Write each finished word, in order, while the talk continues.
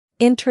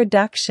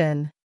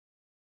Introduction.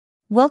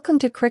 Welcome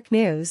to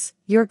CricNews,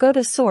 your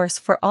go-to source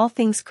for all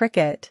things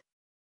cricket.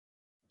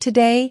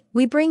 Today,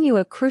 we bring you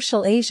a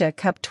crucial Asia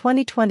Cup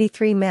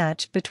 2023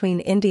 match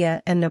between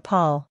India and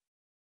Nepal.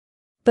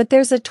 But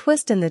there's a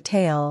twist in the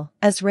tale,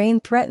 as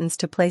rain threatens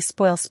to play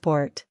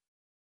spoilsport.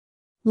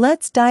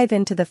 Let's dive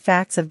into the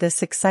facts of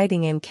this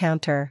exciting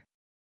encounter.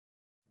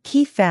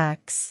 Key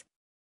facts.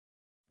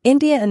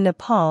 India and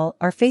Nepal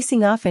are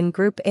facing off in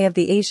Group A of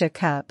the Asia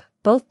Cup,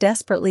 both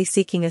desperately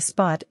seeking a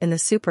spot in the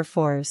Super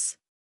Fours.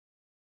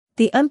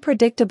 The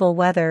unpredictable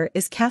weather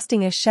is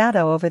casting a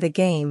shadow over the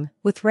game,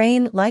 with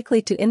rain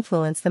likely to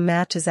influence the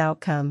match's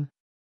outcome.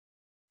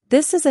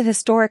 This is a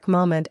historic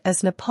moment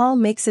as Nepal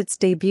makes its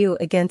debut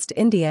against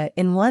India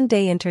in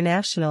one-day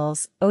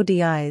internationals,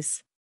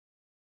 ODIs.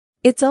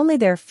 It's only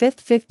their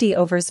fifth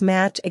 50-overs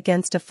match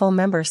against a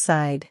full-member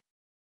side.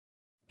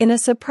 In a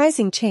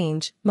surprising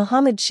change,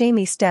 Mohammed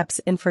Shami steps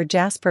in for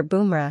Jasprit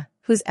Bumrah,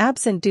 who's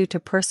absent due to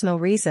personal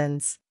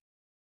reasons.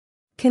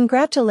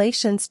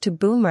 Congratulations to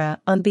Bumrah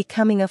on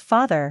becoming a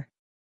father.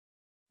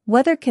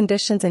 Weather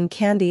conditions in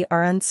Kandy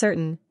are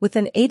uncertain, with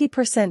an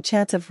 80%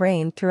 chance of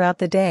rain throughout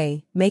the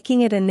day,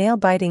 making it a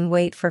nail-biting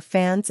wait for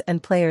fans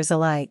and players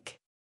alike.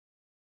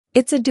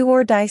 It's a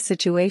do-or-die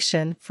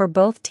situation for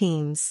both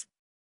teams.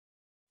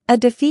 A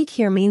defeat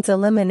here means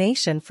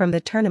elimination from the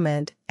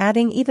tournament,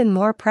 adding even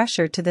more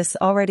pressure to this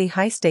already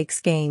high-stakes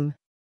game.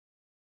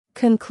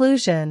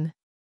 Conclusion.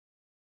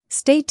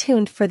 Stay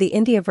tuned for the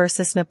India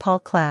vs Nepal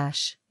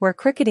clash, where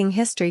cricketing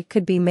history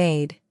could be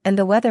made, and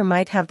the weather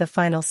might have the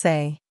final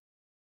say.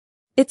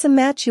 It's a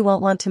match you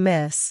won't want to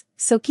miss,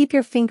 so keep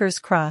your fingers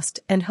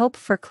crossed and hope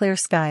for clear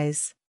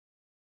skies.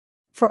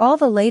 For all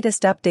the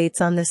latest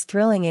updates on this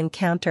thrilling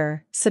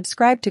encounter,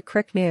 subscribe to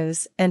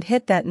CricNews and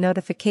hit that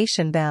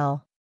notification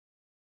bell.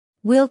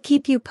 We'll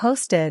keep you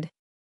posted.